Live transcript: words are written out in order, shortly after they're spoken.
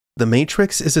The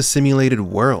Matrix is a simulated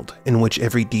world in which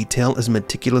every detail is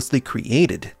meticulously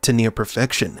created to near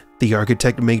perfection. The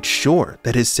architect made sure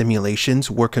that his simulations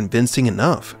were convincing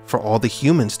enough for all the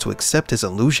humans to accept his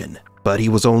illusion, but he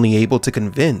was only able to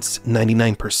convince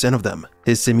 99% of them.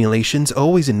 His simulations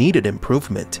always needed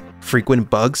improvement. Frequent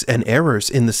bugs and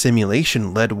errors in the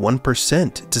simulation led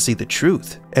 1% to see the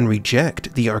truth and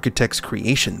reject the architect's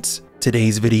creations.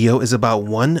 Today's video is about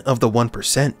one of the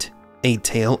 1%. A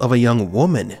tale of a young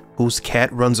woman whose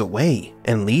cat runs away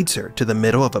and leads her to the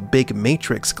middle of a big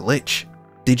Matrix glitch.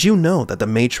 Did you know that the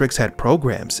Matrix had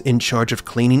programs in charge of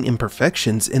cleaning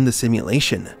imperfections in the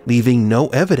simulation, leaving no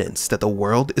evidence that the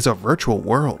world is a virtual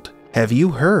world? Have you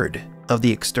heard of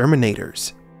the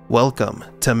Exterminators? Welcome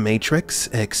to Matrix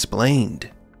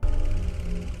Explained.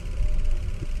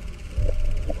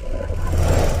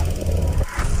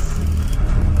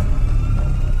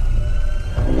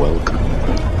 Welcome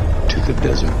to the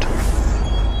desert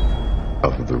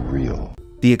of the real.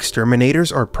 The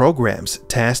Exterminators are programs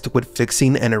tasked with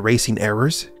fixing and erasing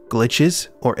errors, glitches,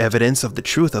 or evidence of the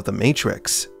truth of the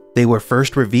Matrix. They were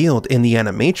first revealed in the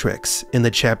Animatrix in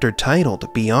the chapter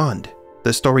titled Beyond.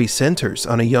 The story centers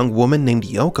on a young woman named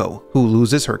Yoko who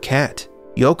loses her cat.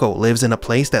 Yoko lives in a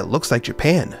place that looks like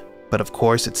Japan, but of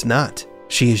course it's not.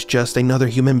 She is just another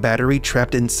human battery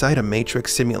trapped inside a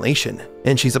Matrix simulation,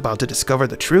 and she's about to discover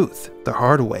the truth the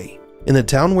hard way. In the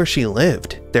town where she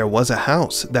lived, there was a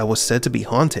house that was said to be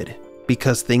haunted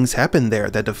because things happened there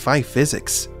that defy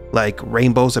physics, like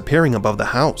rainbows appearing above the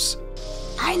house.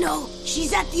 I know,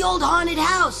 she's at the old haunted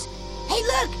house. Hey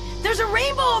look, there's a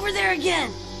rainbow over there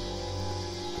again.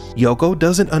 Yoko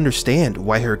doesn't understand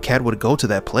why her cat would go to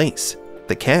that place.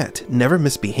 The cat never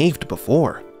misbehaved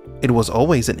before. It was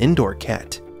always an indoor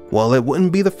cat. Well, it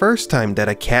wouldn't be the first time that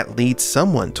a cat leads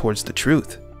someone towards the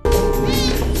truth.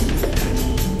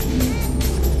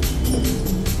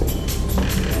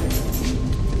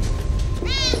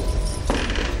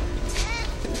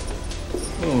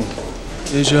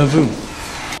 Déjà vu.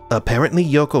 Apparently,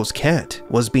 Yoko's cat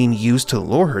was being used to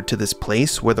lure her to this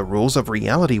place where the rules of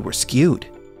reality were skewed.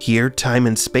 Here, time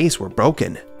and space were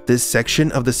broken. This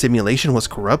section of the simulation was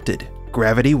corrupted.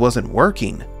 Gravity wasn't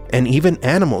working, and even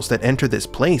animals that entered this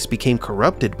place became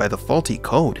corrupted by the faulty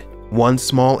code. One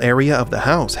small area of the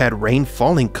house had rain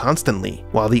falling constantly,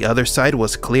 while the other side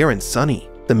was clear and sunny.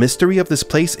 The mystery of this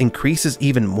place increases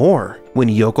even more when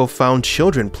Yoko found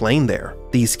children playing there.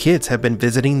 These kids have been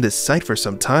visiting this site for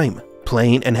some time,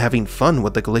 playing and having fun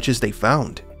with the glitches they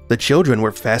found. The children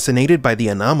were fascinated by the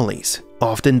anomalies,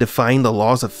 often defying the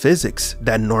laws of physics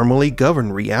that normally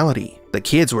govern reality. The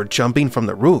kids were jumping from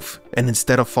the roof, and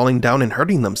instead of falling down and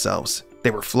hurting themselves,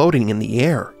 they were floating in the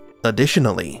air.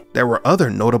 Additionally, there were other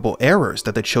notable errors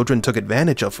that the children took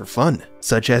advantage of for fun,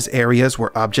 such as areas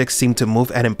where objects seemed to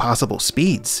move at impossible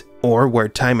speeds, or where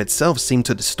time itself seemed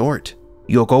to distort.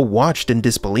 Yoko watched in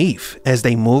disbelief as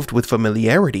they moved with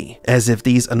familiarity, as if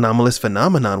these anomalous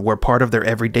phenomena were part of their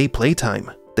everyday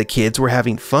playtime. The kids were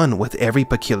having fun with every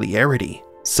peculiarity.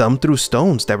 Some threw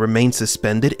stones that remained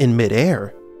suspended in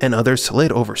midair, and others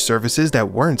slid over surfaces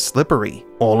that weren't slippery.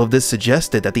 All of this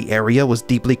suggested that the area was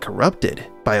deeply corrupted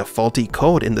by a faulty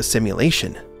code in the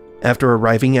simulation. After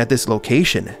arriving at this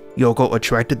location, Yoko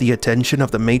attracted the attention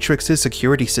of the Matrix's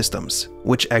security systems,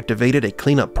 which activated a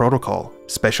cleanup protocol.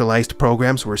 Specialized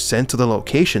programs were sent to the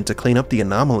location to clean up the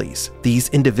anomalies. These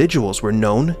individuals were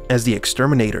known as the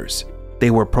Exterminators. They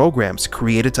were programs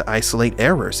created to isolate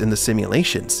errors in the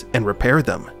simulations and repair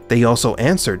them. They also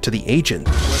answered to the agent.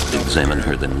 Examine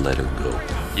her, then let her go.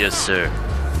 Yes, sir.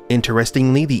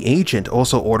 Interestingly, the agent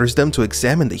also orders them to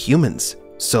examine the humans.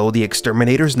 So the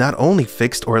Exterminators not only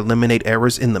fixed or eliminate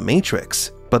errors in the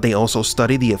Matrix, but they also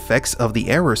study the effects of the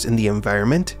errors in the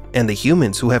environment and the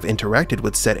humans who have interacted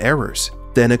with said errors.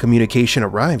 Then a communication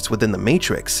arrives within the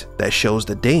Matrix that shows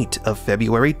the date of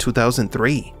February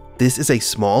 2003. This is a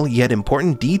small yet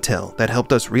important detail that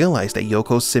helped us realize that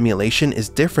Yoko's simulation is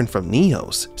different from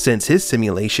Neo's, since his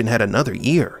simulation had another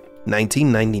year,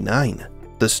 1999.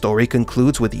 The story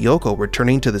concludes with Yoko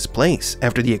returning to this place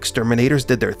after the Exterminators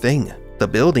did their thing. The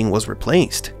building was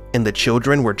replaced, and the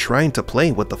children were trying to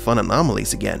play with the fun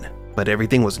anomalies again, but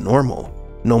everything was normal.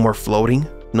 No more floating,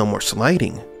 no more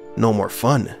sliding, no more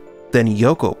fun. Then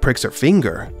Yoko pricks her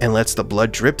finger and lets the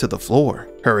blood drip to the floor.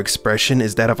 Her expression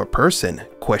is that of a person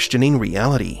questioning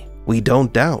reality. We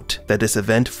don't doubt that this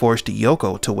event forced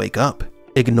Yoko to wake up.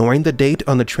 Ignoring the date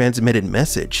on the transmitted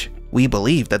message, we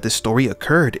believe that this story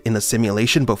occurred in a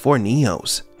simulation before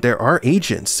Neo's. There are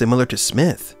agents similar to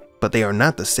Smith, but they are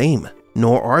not the same,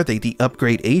 nor are they the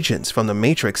upgrade agents from the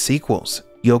Matrix sequels.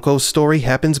 Yoko's story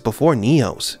happens before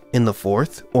Neo's, in the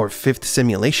 4th or 5th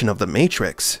simulation of the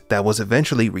Matrix that was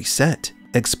eventually reset,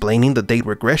 explaining the date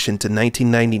regression to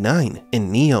 1999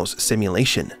 in Neo's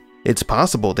simulation. It's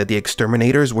possible that the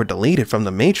Exterminators were deleted from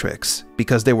the Matrix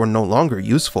because they were no longer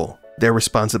useful. Their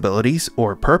responsibilities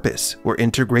or purpose were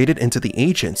integrated into the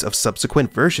agents of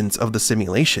subsequent versions of the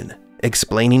simulation,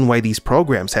 explaining why these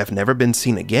programs have never been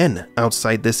seen again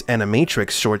outside this Animatrix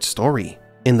short story.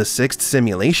 In the 6th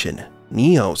simulation,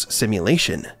 Neo's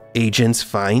simulation, agents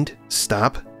find,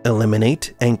 stop,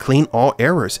 eliminate, and clean all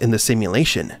errors in the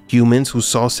simulation. Humans who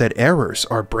saw said errors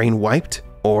are brain-wiped,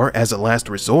 or as a last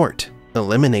resort,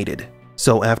 eliminated.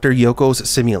 So after Yoko's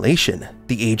simulation,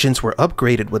 the agents were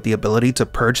upgraded with the ability to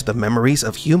purge the memories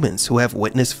of humans who have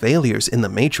witnessed failures in the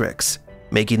Matrix,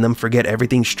 making them forget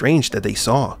everything strange that they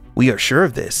saw. We are sure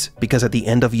of this because at the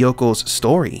end of Yoko's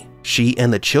story, she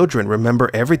and the children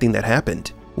remember everything that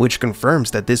happened, which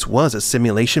confirms that this was a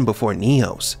simulation before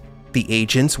Neo's. The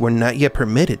agents were not yet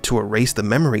permitted to erase the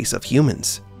memories of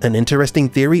humans. An interesting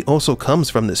theory also comes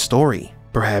from this story.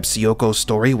 Perhaps Yoko's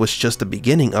story was just the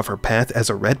beginning of her path as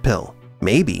a Red Pill.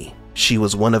 Maybe she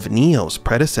was one of Neo's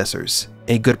predecessors.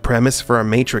 A good premise for a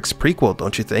Matrix prequel,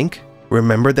 don't you think?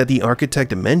 Remember that the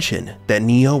architect mentioned that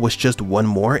Neo was just one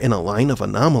more in a line of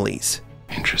anomalies.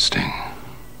 Interesting.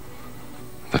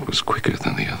 That was quicker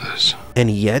than the others. And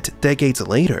yet, decades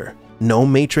later, no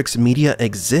Matrix media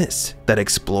exists that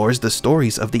explores the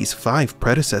stories of these 5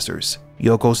 predecessors.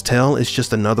 Yoko's tale is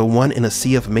just another one in a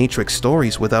sea of Matrix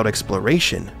stories without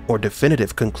exploration or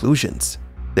definitive conclusions.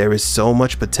 There is so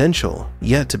much potential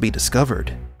yet to be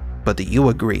discovered. But do you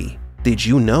agree? Did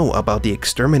you know about the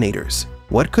Exterminators?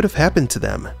 What could have happened to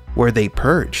them? Were they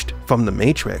purged from the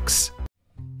Matrix?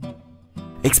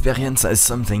 Experience is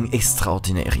something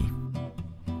extraordinary.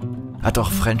 At our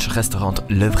French restaurant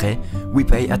Le Vrai, we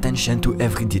pay attention to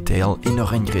every detail in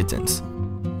our ingredients.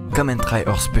 Come and try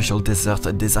our special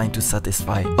dessert designed to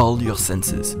satisfy all your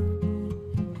senses.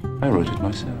 I wrote it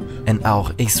myself. And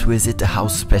our exquisite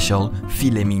house special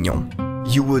filet mignon.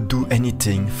 You would do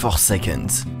anything for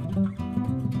seconds.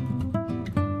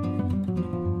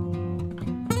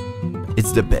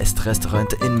 It's the best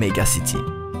restaurant in Mega City.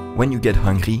 When you get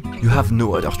hungry, you have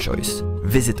no other choice.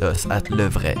 Visit us at Le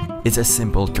Vrai. It's a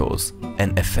simple cause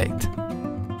and effect.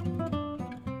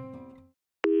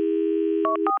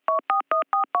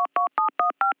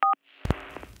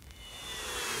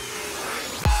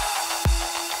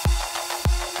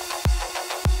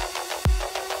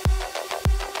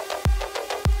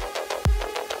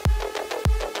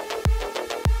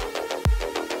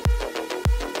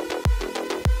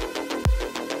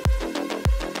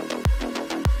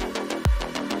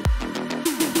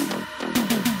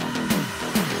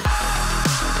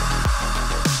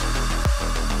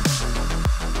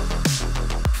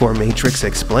 For Matrix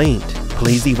Explained,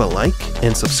 please leave a like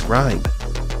and subscribe.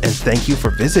 And thank you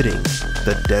for visiting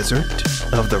the Desert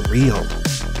of the Real.